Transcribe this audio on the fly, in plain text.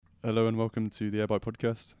Hello and welcome to the Airbike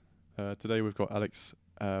podcast. Today we've got Alex,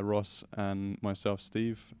 Ross and myself,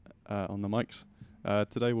 Steve, on the mics.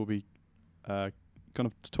 Today we'll be kind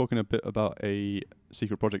of talking a bit about a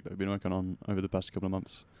secret project that we've been working on over the past couple of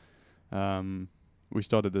months. We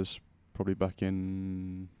started this probably back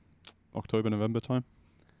in October, November time,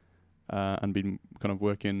 and been kind of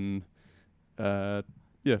working, kind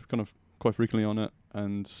of quite frequently on it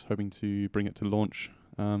and hoping to bring it to launch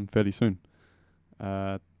fairly soon.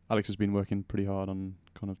 Alex has been working pretty hard on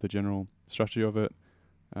kind of the general strategy of it.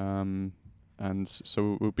 And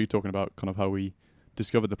so we'll be talking about kind of how we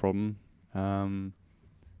discovered the problem, and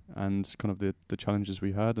kind of the challenges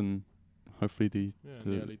we had, and hopefully the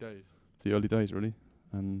early days. The early days really,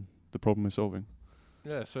 and the problem we're solving.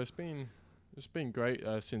 Yeah, so it's been great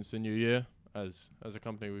since the new year. As a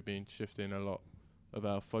company, we've been shifting a lot of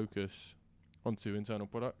our focus onto internal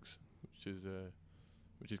products, which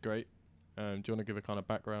is great. Do you want to give a kind of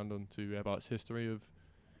background onto Airbike's history of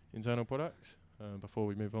internal products before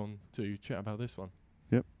we move on to chat about this one?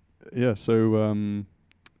 Yep. Yeah. So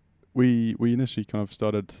we initially kind of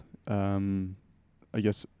started. I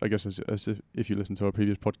guess as if you listen to our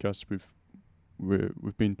previous podcasts,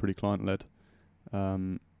 we've been pretty client led,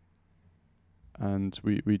 and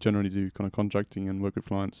we generally do kind of contracting and work with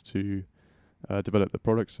clients to develop the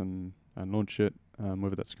products and launch it,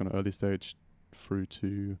 whether that's kind of early stage through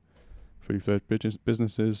to fully fledged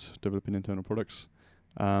businesses developing internal products.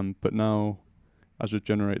 But now, as we've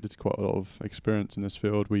generated quite a lot of experience in this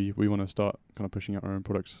field, we want to start kind of pushing out our own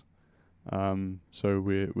products. So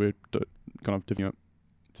we're kind of divvying up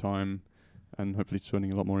time and hopefully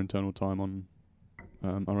spending a lot more internal time on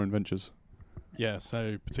our own ventures. Yeah,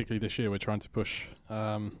 so particularly this year we're trying to push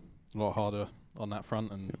a lot harder on that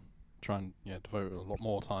front and try and devote a lot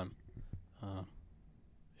more time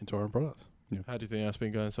into our own products. Yeah. How do you think that's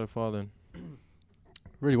been going so far then?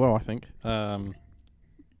 Really well, I think.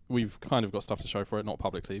 We've kind of got stuff to show for it, not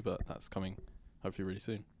publicly, but that's coming hopefully really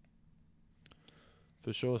soon.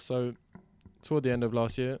 For sure. So toward the end of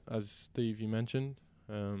last year, as Steve, you mentioned,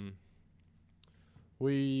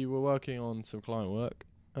 we were working on some client work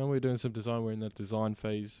and we were doing some design. We're in the design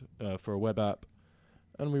phase for a web app,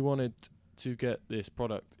 and we wanted to get this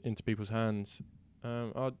product into people's hands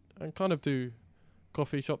and kind of do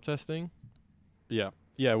coffee shop testing.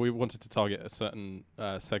 Yeah, we wanted to target a certain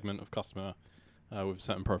segment of customer with a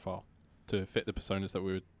certain profile to fit the personas that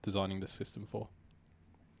we were designing this system for.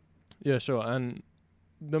 Yeah, sure. And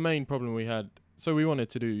the main problem we had, so we wanted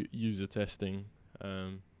to do user testing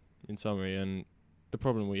in summary, and the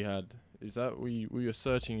problem we had is that we were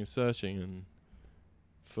searching, and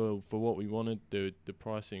for what we wanted, the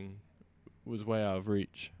pricing was way out of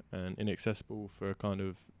reach and inaccessible for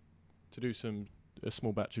to do a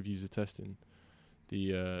small batch of user testing.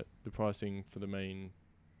 The pricing for the main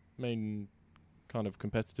kind of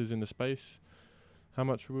competitors in the space, how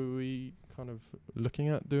much were we kind of looking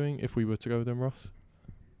at doing if we were to go with them, Ross?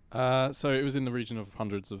 So it was in the region of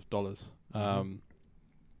hundreds of dollars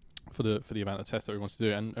for the amount of tests that we wanted to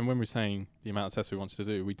do. And when we're saying the amount of tests we wanted to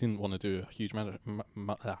do, we didn't want to do a huge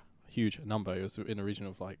huge number. It was in the region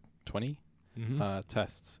of like 20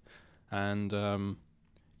 tests. And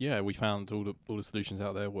we found all the solutions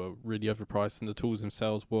out there were really overpriced, and the tools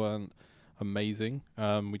themselves weren't amazing.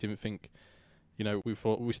 We didn't think,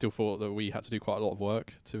 we still thought that we had to do quite a lot of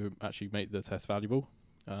work to actually make the test valuable.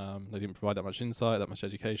 They didn't provide that much insight, that much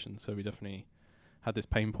education, so we definitely had this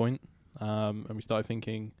pain point, and we started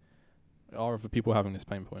thinking, are other people having this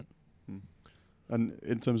pain point? And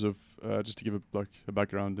in terms of just to give a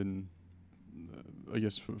background in, I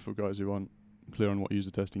guess for guys who aren't clear on what user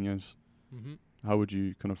testing is, how would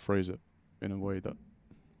you kind of phrase it in a way that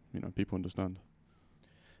people understand?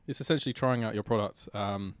 It's essentially trying out your product,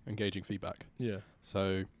 engaging feedback. Yeah.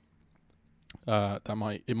 So it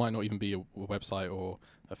might not even be a website or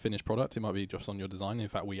a finished product. It might be just on your design. In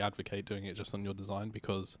fact, we advocate doing it just on your design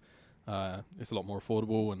because it's a lot more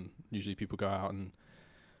affordable, and usually people go out and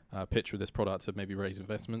pitch with this product to maybe raise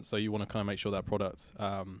investments. So you want to kind of make sure that product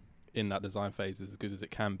in that design phase is as good as it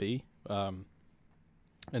can be.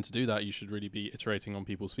 And to do that, you should really be iterating on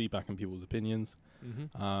people's feedback and people's opinions.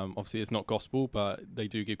 Obviously, it's not gospel, but they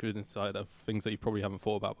do give good insight of things that you probably haven't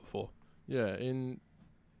thought about before. Yeah, in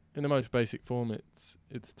the most basic form,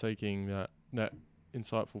 it's taking that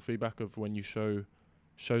insightful feedback of when you show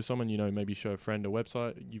someone, maybe show a friend a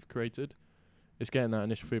website you've created. It's getting that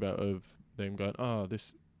initial feedback of them going,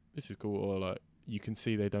 this is cool, or like you can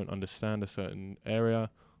see they don't understand a certain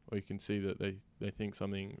area, or you can see that they think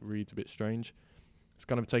something reads a bit strange. It's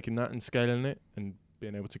kind of taking that and scaling it and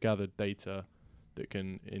being able to gather data that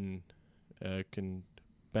can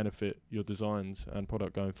benefit your designs and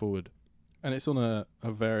product going forward. And it's on a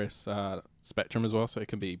various spectrum as well. So it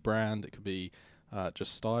can be brand, it could be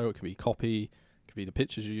just style, it could be copy, it could be the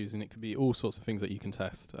pictures you use, and it could be all sorts of things that you can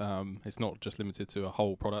test. It's not just limited to a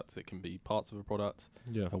whole product. It can be parts of a product,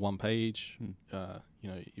 a one page,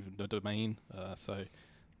 even the domain. So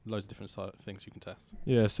loads of different things you can test.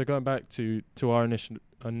 Yeah. So going back to our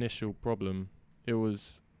initial problem, it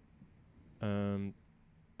was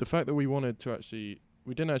the fact that we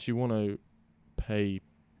didn't actually want to pay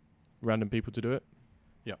random people to do it.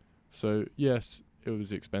 Yeah. So yes, it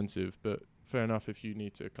was expensive, but fair enough. If you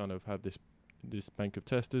need to kind of have this bank of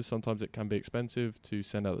testers, sometimes it can be expensive to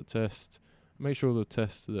send out the test. Make sure the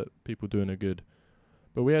tests that people doing are good.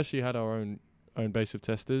 But we actually had our own base of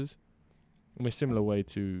testers, in a similar way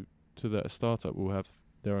to that a startup will have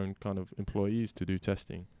their own kind of employees to do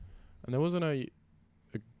testing. And there wasn't a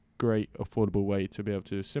great affordable way to be able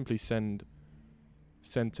to simply send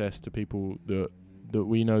tests to people that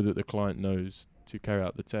we know that the client knows to carry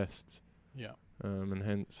out the tests. Yeah. And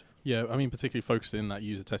hence. Yeah, I mean, particularly focused in that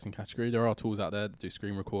user testing category. There are tools out there that do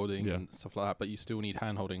screen recording and stuff like that, but you still need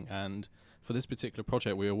hand-holding. And for this particular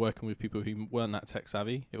project, we were working with people who weren't that tech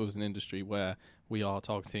savvy. It was an industry where we are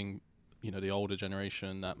targeting, the older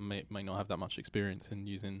generation that may not have that much experience in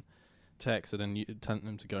using tech. So then you tell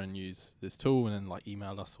them to go and use this tool and then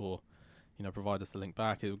email us or, provide us the link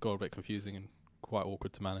back. It got a bit confusing and quite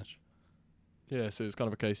awkward to manage. Yeah, so it's kind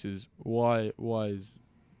of a case is why is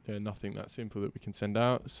there nothing that simple that we can send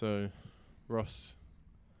out? So, Ross,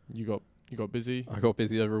 you got busy. I got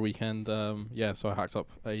busy over a weekend. So I hacked up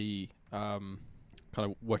a kind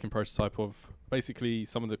of working prototype of basically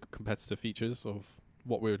some of the competitor features of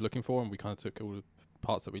what we were looking for, and we kind of took all the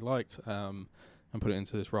parts that we liked and put it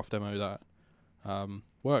into this rough demo that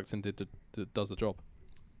worked and does the job.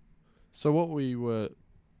 So what we were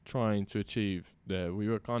trying to achieve there, we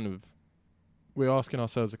were asking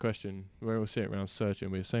ourselves a question. We were sitting around searching.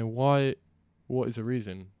 We were saying, what is the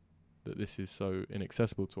reason that this is so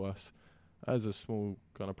inaccessible to us as a small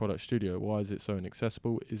kind of product studio? Why is it so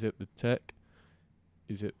inaccessible? Is it the tech?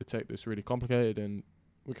 Is it the tech that's really complicated? And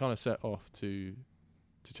we kind of set off to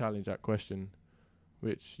challenge that question,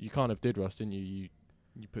 which you kind of did, Russ, didn't you?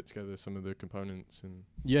 You put together some of the components and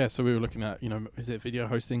so we were looking at is it video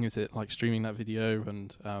hosting, is it like streaming that video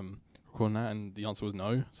and recording that, and the answer was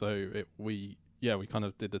no. So we kind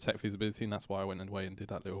of did the tech feasibility, and that's why I went away and did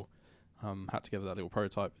that little hacked together that little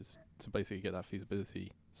prototype, is to basically get that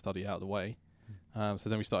feasibility study out of the way. So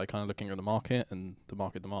then we started kind of looking at the market and the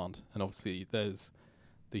market demand, and obviously there's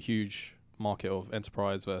the huge market of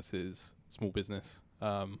enterprise versus small business,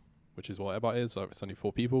 which is what Airbyte is. So it's only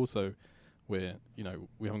 4 people, so we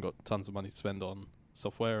haven't got tons of money to spend on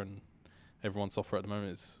software, and everyone's software at the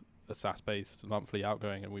moment is a SaaS-based monthly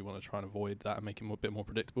outgoing, and we want to try and avoid that and make it a bit more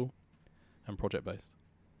predictable and project-based.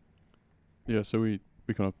 Yeah, so we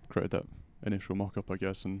kind of created that initial mock-up, I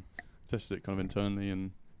guess, and tested it kind of internally,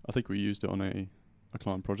 and I think we used it on a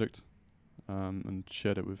client project and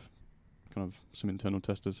shared it with kind of some internal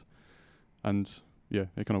testers, and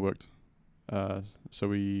it kind of worked.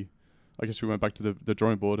 So I guess we went back to the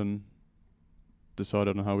drawing board and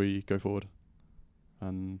decided on how we go forward,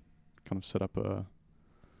 and kind of set up a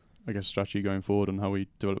strategy going forward on how we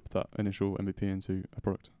develop that initial MVP into a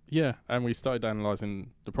product. Yeah, and we started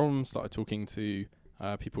analysing the problem, started talking to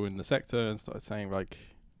people in the sector, and started saying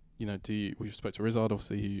we spoke to Rizard,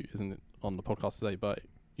 obviously, who isn't on the podcast today, but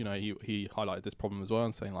he highlighted this problem as well,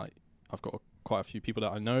 and saying I've got quite a few people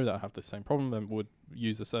that I know that have the same problem and would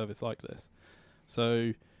use a service like this.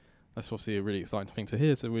 So that's obviously a really exciting thing to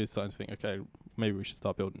hear. So we're starting to think, okay, maybe we should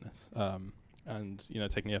start building this, and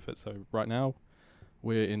taking the effort. So right now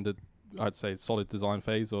we're in the, I'd say, solid design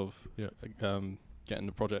phase of getting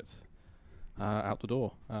the project out the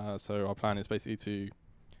door. So our plan is basically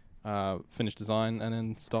to finish design and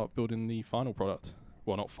then start building the final product.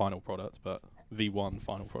 Well, not final product, but V1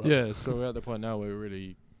 final product. Yeah, so we're at the point now where we're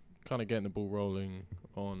really kind of getting the ball rolling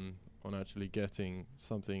on actually getting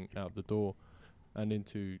something out the door and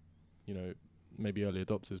into, maybe early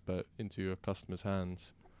adopters, but into a customer's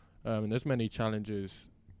hands. And there's many challenges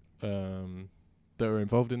that are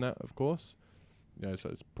involved in that, of course. So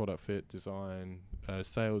it's product fit, design,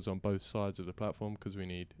 sales on both sides of the platform, because we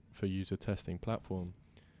need, for user testing platform,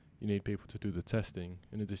 you need people to do the testing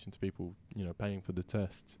in addition to people, paying for the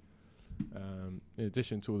tests, in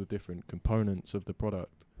addition to all the different components of the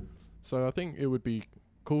product. So I think it would be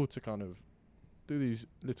cool to kind of do these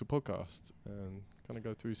little podcasts and kind of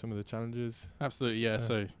go through some of the challenges. Absolutely, yeah.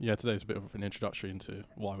 So today's a bit of an introductory into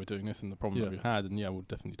why we're doing this and the problem that we've had, and we'll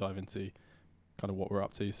definitely dive into kind of what we're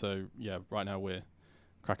up to. So right now we're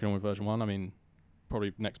cracking on with version 1. I mean,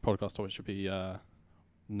 probably next podcast topic should be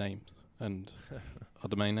names and our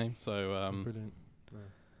domain name. So Brilliant.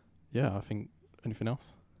 yeah, I think anything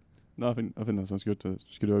else. No, I think that sounds good.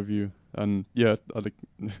 It's a good overview, and yeah, I think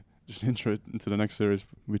just intro into the next series.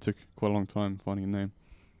 We took quite a long time finding a name,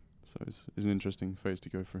 so it's an interesting phase to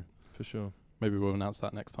go through. For sure. Maybe we'll announce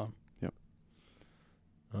that next time.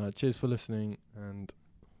 Cheers for listening, and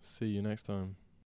see you next time.